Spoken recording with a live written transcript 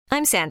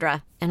I'm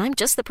Sandra, and I'm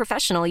just the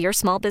professional your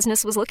small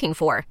business was looking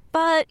for.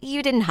 But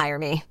you didn't hire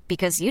me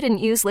because you didn't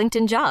use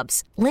LinkedIn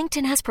Jobs.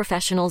 LinkedIn has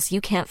professionals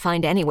you can't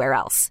find anywhere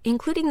else,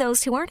 including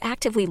those who aren't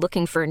actively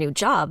looking for a new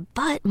job,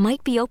 but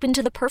might be open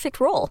to the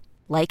perfect role,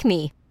 like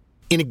me.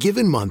 In a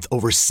given month,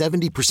 over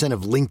 70%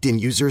 of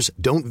LinkedIn users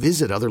don't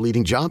visit other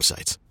leading job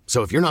sites.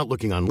 So if you're not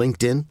looking on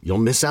LinkedIn, you'll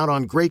miss out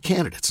on great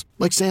candidates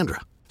like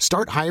Sandra.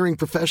 Start hiring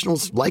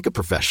professionals like a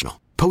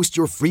professional. Post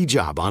your free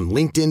job on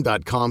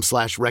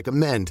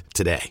linkedin.com/recommend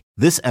today.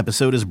 This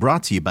episode is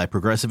brought to you by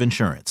Progressive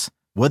Insurance.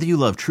 Whether you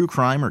love true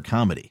crime or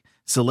comedy,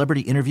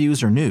 celebrity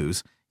interviews or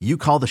news, you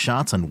call the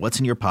shots on what's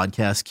in your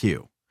podcast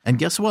queue. And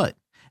guess what?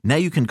 Now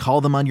you can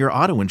call them on your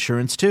auto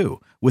insurance too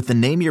with the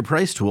Name Your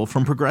Price tool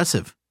from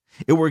Progressive.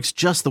 It works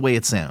just the way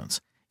it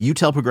sounds. You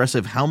tell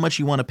Progressive how much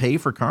you want to pay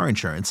for car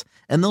insurance,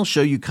 and they'll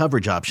show you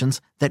coverage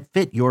options that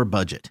fit your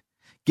budget.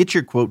 Get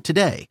your quote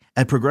today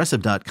at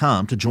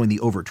Progressive.com to join the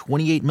over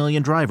 28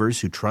 million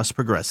drivers who trust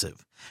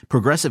Progressive.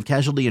 Progressive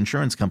Casualty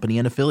Insurance Company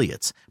and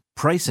Affiliates.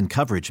 Price and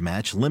coverage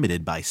match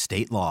limited by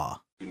state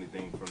law.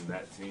 Anything from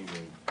that team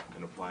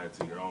and apply it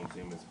to your own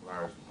team as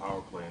far as the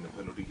power play and the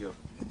penalty kill?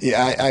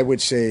 Yeah, I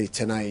would say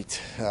tonight,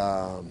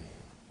 up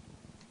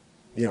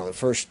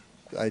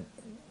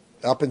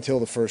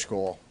until the first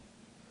goal,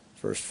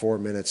 first 4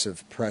 minutes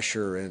of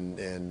pressure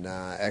and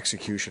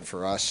execution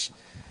for us,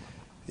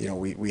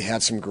 we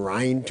had some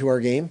grind to our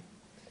game,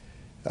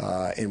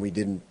 and we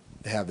didn't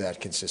have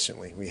that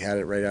consistently. We had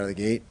it right out of the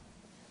gate.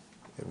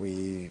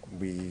 We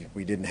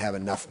didn't have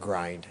enough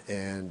grind,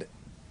 and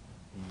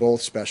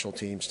both special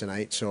teams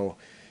tonight. So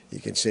you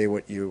can say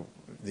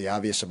the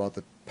obvious about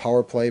the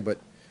power play,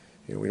 but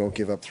we don't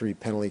give up 3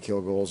 penalty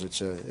kill goals.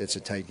 It's a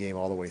tight game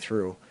all the way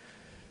through.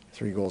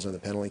 3 goals on the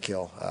penalty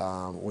kill,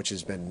 which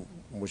has been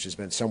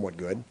somewhat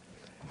good.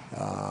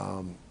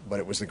 But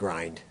it was the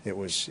grind. It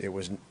was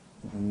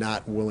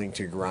not willing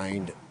to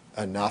grind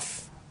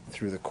enough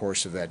through the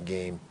course of that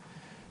game,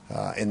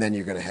 and then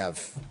you're going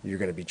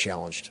to be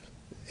challenged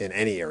in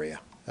any area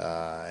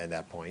at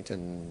that point,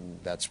 and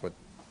that's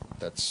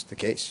the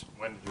case.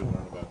 When did you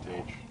learn about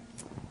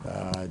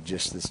Tage?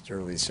 Just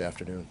early this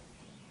afternoon.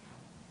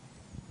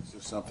 Is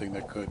there something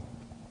that could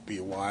be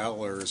a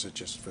while, or is it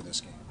just for this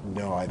game?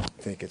 No, I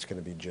think it's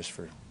going to be just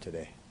for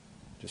today.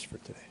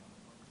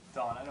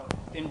 Don, I know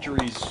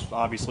injuries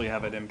obviously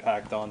have an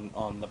impact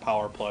on the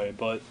power play,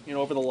 but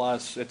over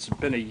it's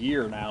been a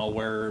year now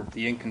where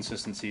the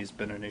inconsistency has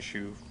been an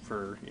issue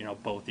for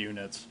both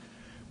units.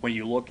 When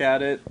you look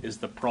at it, is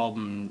the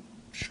problem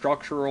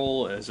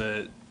structural?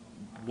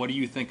 What do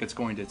you think it's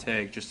going to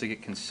take just to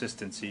get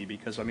consistency?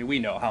 Because we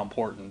know how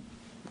important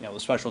the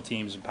special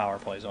teams and power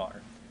plays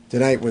are.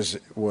 Tonight was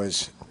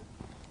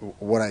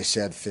what I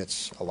said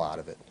fits a lot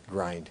of it.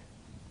 Grind,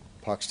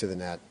 pucks to the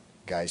net,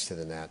 guys to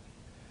the net.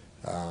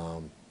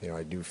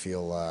 I do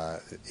feel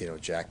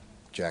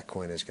Jack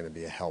Coyne is going to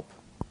be a help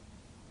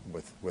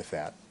with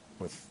that,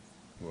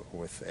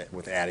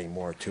 with adding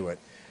more to it.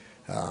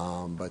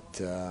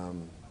 But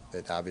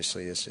it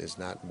obviously is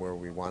not where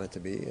we want it to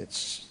be.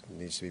 It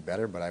needs to be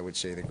better. But I would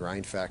say the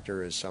grind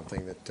factor is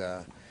something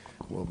that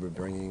we'll be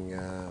bringing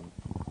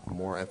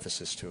more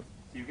emphasis to.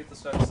 Do you get the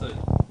sense that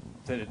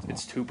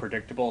it's too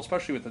predictable,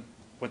 especially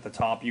with the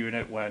top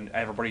unit when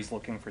everybody's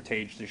looking for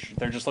Tage?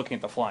 They're just looking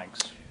at the flanks.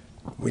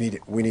 We need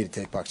to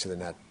take pucks to the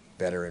net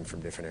better and from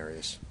different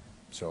areas.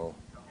 So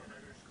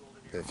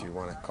if you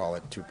want to call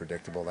it too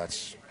predictable,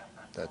 that's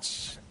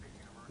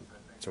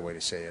a way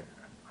to say it.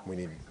 We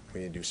need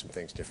to do some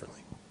things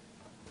differently.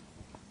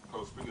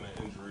 Coach, speaking of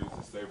injuries,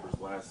 the Sabres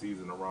last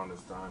season around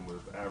this time was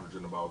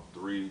averaging about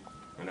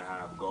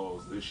 3.5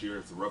 goals. This year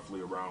it's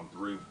roughly around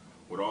 3.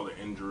 With all the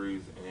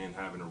injuries and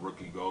having a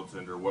rookie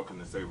goaltender, what can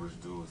the Sabres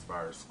do as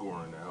far as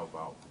scoring to help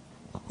out?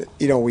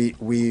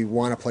 We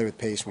want to play with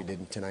pace. We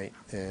didn't tonight,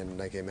 and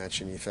like I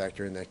mentioned, you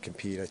factor in that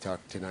compete. I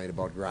talked tonight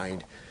about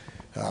grind.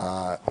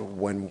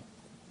 When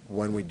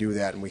we do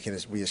that and we can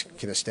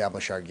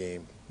establish our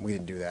game, we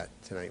didn't do that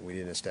tonight. We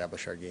didn't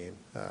establish our game.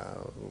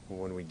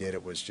 When we did,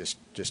 it was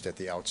just at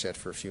the outset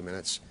for a few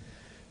minutes,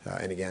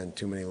 and again,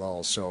 too many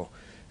lulls. So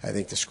I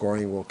think the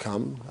scoring will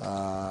come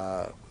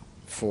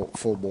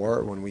full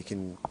bore when we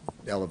can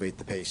elevate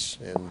the pace,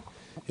 and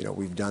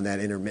we've done that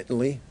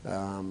intermittently.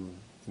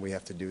 We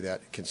have to do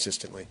that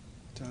consistently.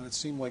 Don, it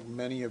seemed like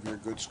many of your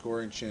good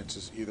scoring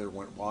chances either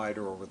went wide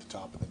or over the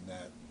top of the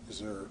net. Is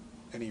there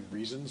any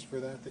reasons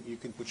for that you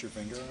can put your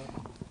finger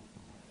on?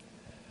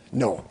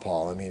 No,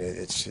 Paul.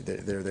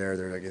 They're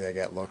there. They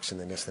got looks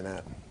and they miss the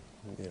net.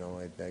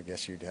 I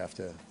guess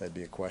that'd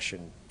be a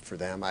question for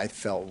them. I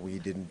felt we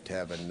didn't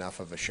have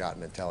enough of a shot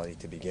mentality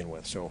to begin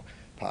with, so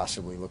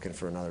possibly looking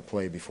for another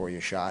play before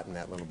you shot and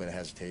that little bit of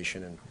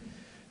hesitation, and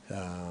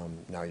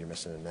now you're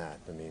missing a net.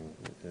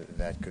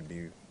 That could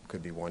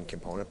be one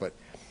component, but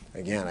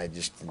again, I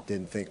just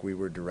didn't think we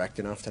were direct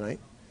enough tonight.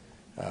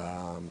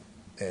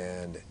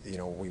 And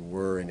we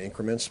were in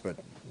increments,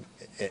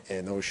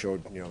 and those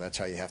showed that's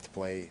how you have to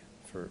play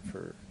for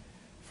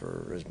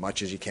as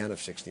much as you can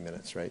of 60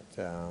 minutes, right?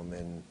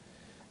 And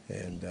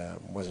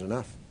wasn't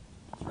enough.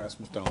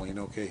 Rasmus Dahlin,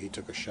 okay, he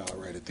took a shot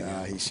right at the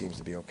end. He seems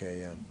to be okay,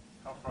 yeah.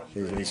 How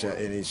And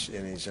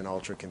frustrating he's an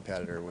ultra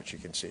competitor, which you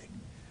can see.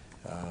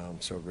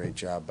 So great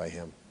job by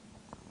him.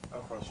 How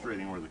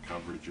frustrating were the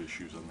coverage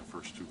issues on the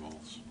first two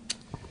goals?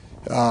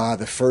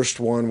 The first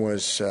one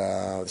was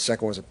the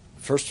second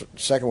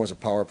was a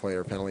power play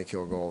or penalty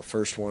kill goal. The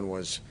first one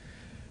was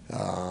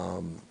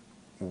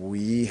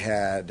we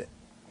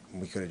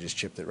could have just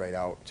chipped it right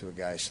out to a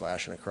guy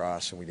slashing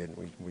across, and we didn't.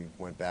 We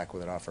went back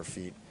with it off our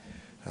feet,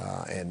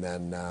 and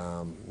then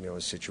a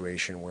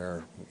situation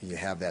where you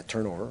have that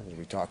turnover, as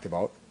we talked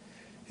about.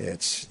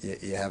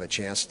 You have a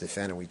chance to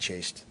defend, and we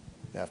chased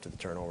after the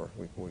turnover.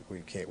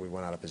 We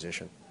went out of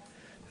position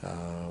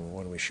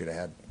when we should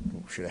have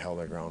held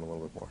our ground a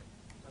little bit more.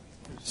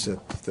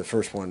 So the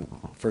first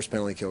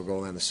penalty kill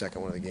goal, and the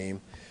second one of the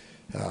game,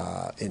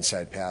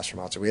 inside pass from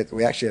outside.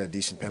 We actually had a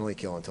decent penalty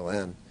kill until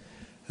then,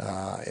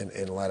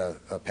 and let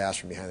a pass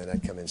from behind the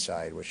net come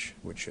inside, which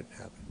shouldn't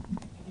happen.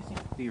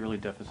 The early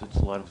deficits,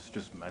 a lot of it's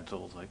just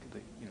mental, like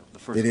the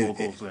first goal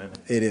goes in.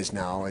 It is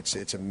now. It's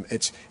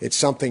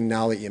something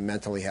now that you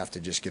mentally have to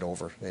just get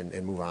over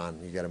and move on.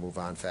 You got to move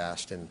on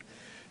fast, and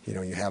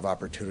you have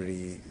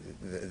opportunity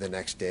the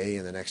next day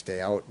and the next day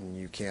out, and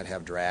you can't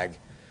have drag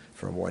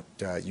from what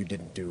you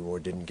didn't do or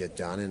didn't get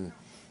done, and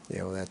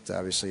that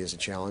obviously is a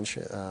challenge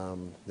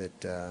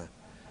that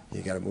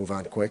you got to move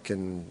on quick,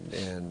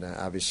 and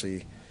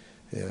obviously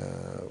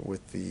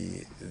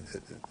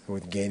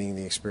with gaining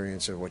the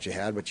experience of what you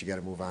had, but you got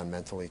to move on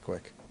mentally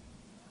quick.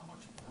 How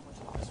much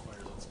of this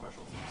players on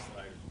special teams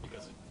tonight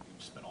because you've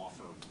just been off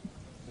for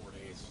 4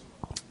 days?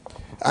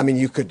 I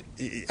mean,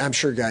 I'm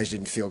sure guys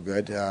didn't feel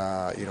good,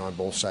 on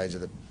both sides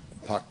of the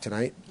puck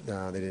tonight.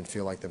 They didn't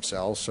feel like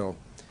themselves. So,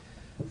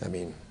 I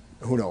mean,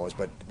 who knows?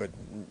 But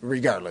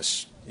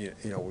regardless, we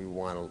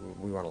want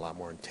a lot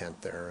more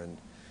intent there and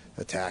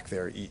attack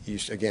there. You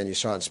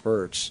saw in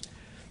spurts.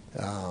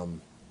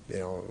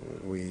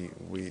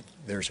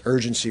 There's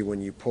urgency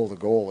when you pull the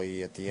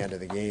goalie at the end of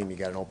the game. You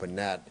got an open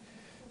net.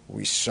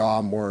 We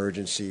saw more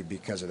urgency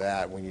because of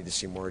that. We need to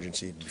see more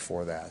urgency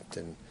before that.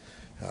 And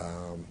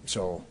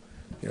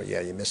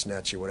you miss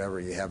nets or whatever.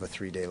 You have a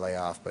 3-day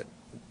layoff, but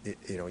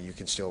we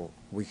could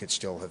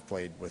still have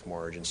played with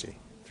more urgency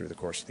through the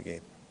course of the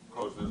game.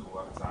 Coach, there's a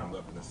lot of time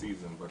left in the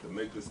season, but to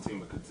make this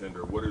team a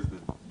contender, what is the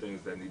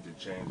things that need to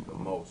change the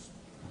most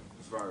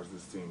as far as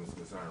this team is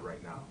concerned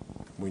right now?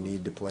 We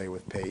need to play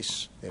with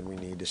pace, and we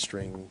need to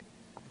string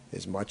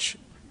as much,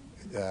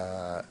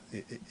 like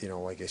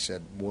I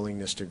said,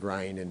 willingness to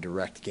grind and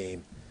direct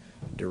game,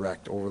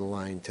 direct over the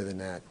line to the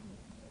net,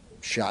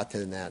 shot to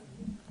the net,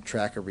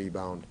 track a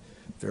rebound.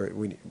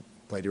 We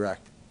play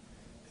direct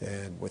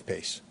and with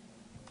pace.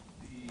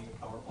 The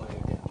power play,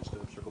 again, just to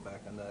circle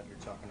back on that, you're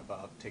talking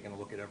about taking a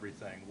look at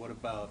everything. What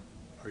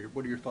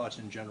are your thoughts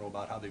in general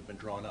about how they've been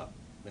drawn up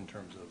in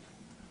terms of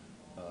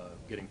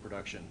getting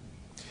production?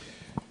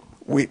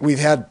 We've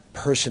had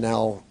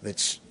personnel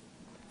that's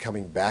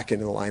coming back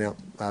into the lineup,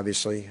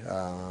 obviously,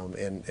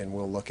 and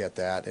we'll look at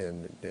that,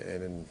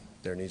 and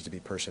there needs to be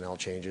personnel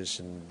changes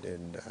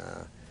and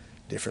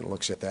different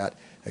looks at that.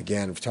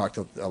 Again, we've talked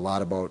a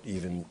lot about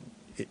even,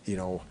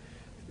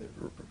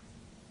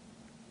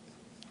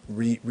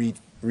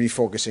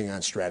 refocusing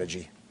on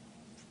strategy,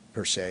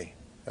 per se.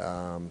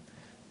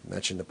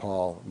 Mentioned to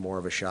Paul, more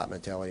of a shot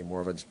mentality,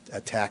 more of an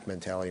attack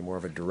mentality, more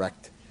of a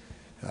direct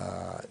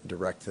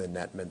to the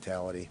net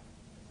mentality.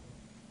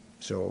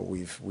 So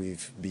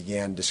we've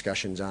began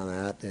discussions on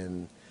that,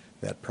 and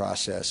that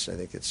process, I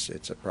think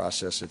it's a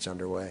process that's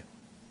underway.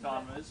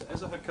 Tom,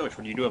 as a head coach,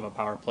 when you do have a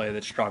power play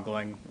that's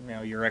struggling,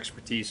 your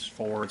expertise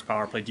forwards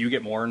power play, do you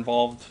get more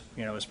involved?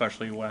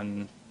 Especially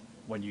when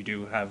you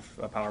do have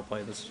a power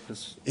play that's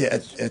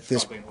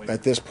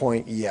at this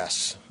point,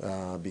 yes,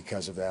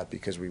 because of that,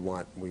 because we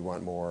want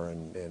more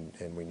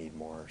and we need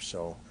more.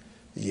 So,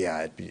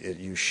 yeah,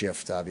 you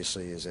shift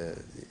obviously as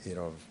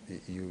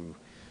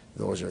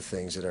those are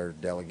things that are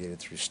delegated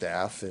through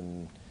staff,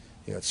 and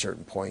at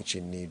certain points you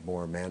need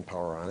more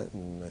manpower on it,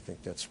 and I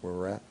think that's where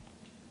we're at.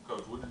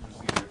 Coach, what did you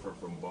see different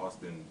from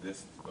Boston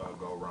this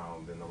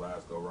go-round than the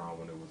last go-round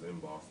when it was in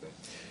Boston?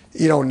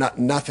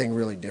 Nothing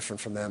really different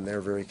from them.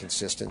 They're very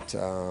consistent,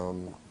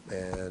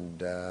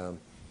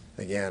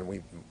 again,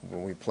 when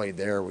we played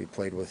there, we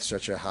played with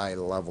such a high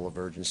level of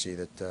urgency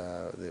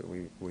that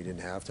we didn't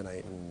have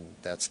tonight, and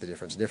that's the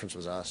difference. The difference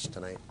was us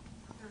tonight.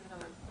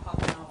 Another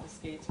popping off the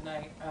skate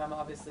tonight.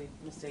 Obviously,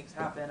 mistakes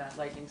happen at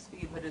lightning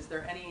speed, but is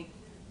there any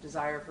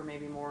desire for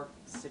maybe more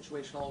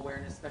situational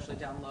awareness, especially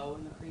down low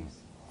in the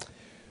crease?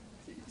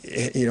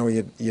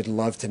 You'd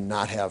love to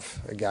not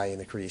have a guy in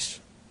the crease.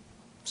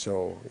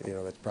 So,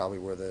 that's probably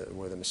where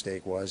the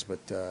mistake was.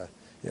 But,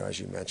 as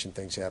you mentioned,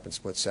 things happen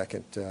split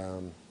second,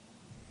 and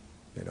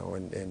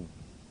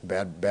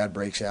bad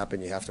breaks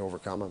happen. You have to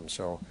overcome them.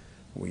 So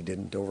we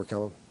didn't overcome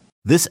them.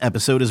 This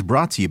episode is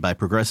brought to you by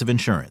Progressive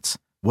Insurance.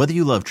 Whether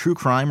you love true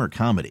crime or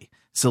comedy,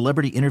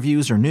 celebrity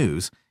interviews or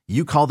news,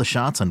 you call the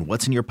shots on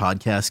what's in your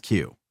podcast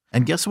queue.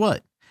 And guess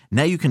what?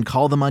 Now you can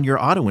call them on your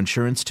auto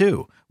insurance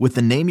too with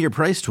the Name Your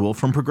Price tool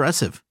from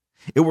Progressive.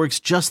 It works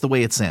just the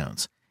way it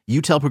sounds.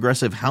 You tell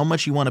Progressive how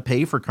much you want to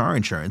pay for car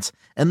insurance,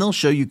 and they'll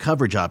show you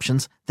coverage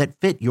options that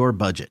fit your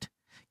budget.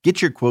 Get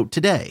your quote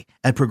today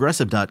at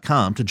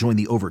Progressive.com to join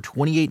the over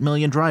 28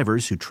 million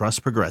drivers who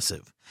trust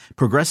Progressive.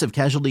 Progressive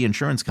Casualty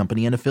Insurance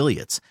Company and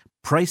Affiliates.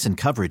 Price and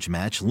coverage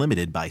match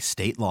limited by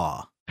state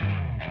law.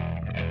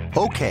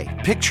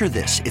 Okay, picture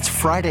this. It's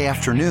Friday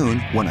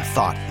afternoon when a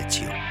thought hits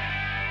you.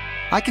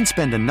 I can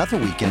spend another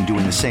weekend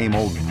doing the same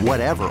old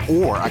whatever,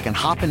 or I can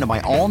hop into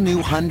my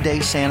all-new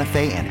Hyundai Santa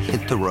Fe and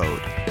hit the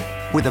road.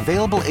 With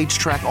available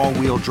H-Track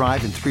all-wheel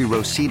drive and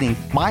 3-row seating,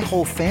 my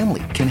whole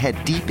family can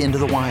head deep into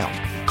the wild.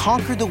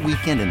 Conquer the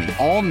weekend in the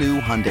all-new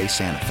Hyundai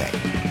Santa Fe.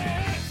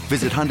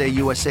 Visit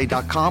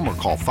HyundaiUSA.com or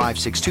call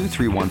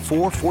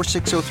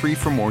 562-314-4603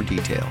 for more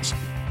details.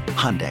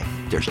 Hyundai,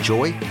 there's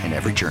joy in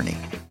every journey.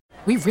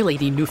 We really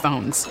need new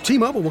phones.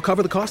 T-Mobile will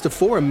cover the cost of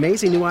 4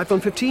 amazing new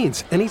iPhone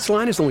 15s, and each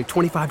line is only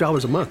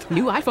 $25 a month.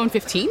 New iPhone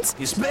 15s?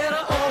 It's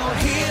better over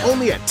here.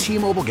 Only at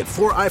T-Mobile, get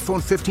 4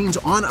 iPhone 15s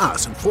on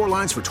us and 4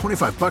 lines for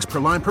 $25 per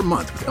line per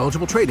month with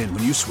eligible trade-in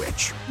when you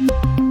switch.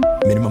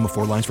 Minimum of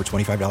 4 lines for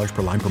 $25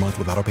 per line per month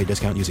with autopay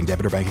discount using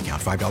debit or bank account.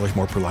 $5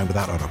 more per line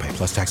without autopay,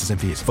 plus taxes and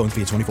fees. Phone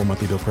fee at 24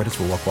 monthly bill credits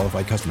for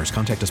well-qualified customers.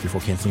 Contact us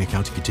before canceling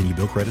account to continue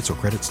bill credits or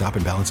credit stop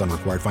and balance on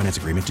required finance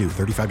agreement due.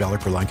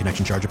 $35 per line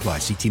connection charge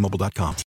applies. See T-Mobile.com.